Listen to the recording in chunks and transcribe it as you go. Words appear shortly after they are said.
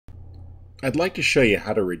I'd like to show you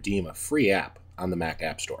how to redeem a free app on the Mac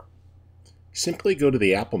App Store. Simply go to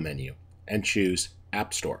the Apple menu and choose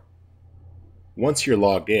App Store. Once you're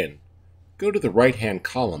logged in, go to the right-hand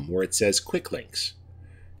column where it says Quick Links.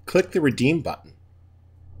 Click the Redeem button.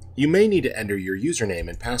 You may need to enter your username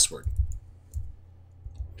and password.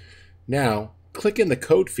 Now, click in the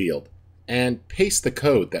code field and paste the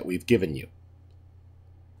code that we've given you.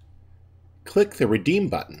 Click the Redeem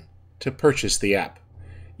button to purchase the app.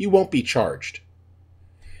 You won't be charged.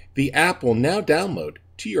 The app will now download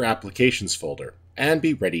to your Applications folder and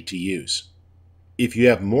be ready to use. If you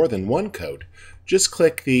have more than one code, just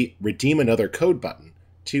click the Redeem Another Code button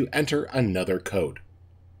to enter another code.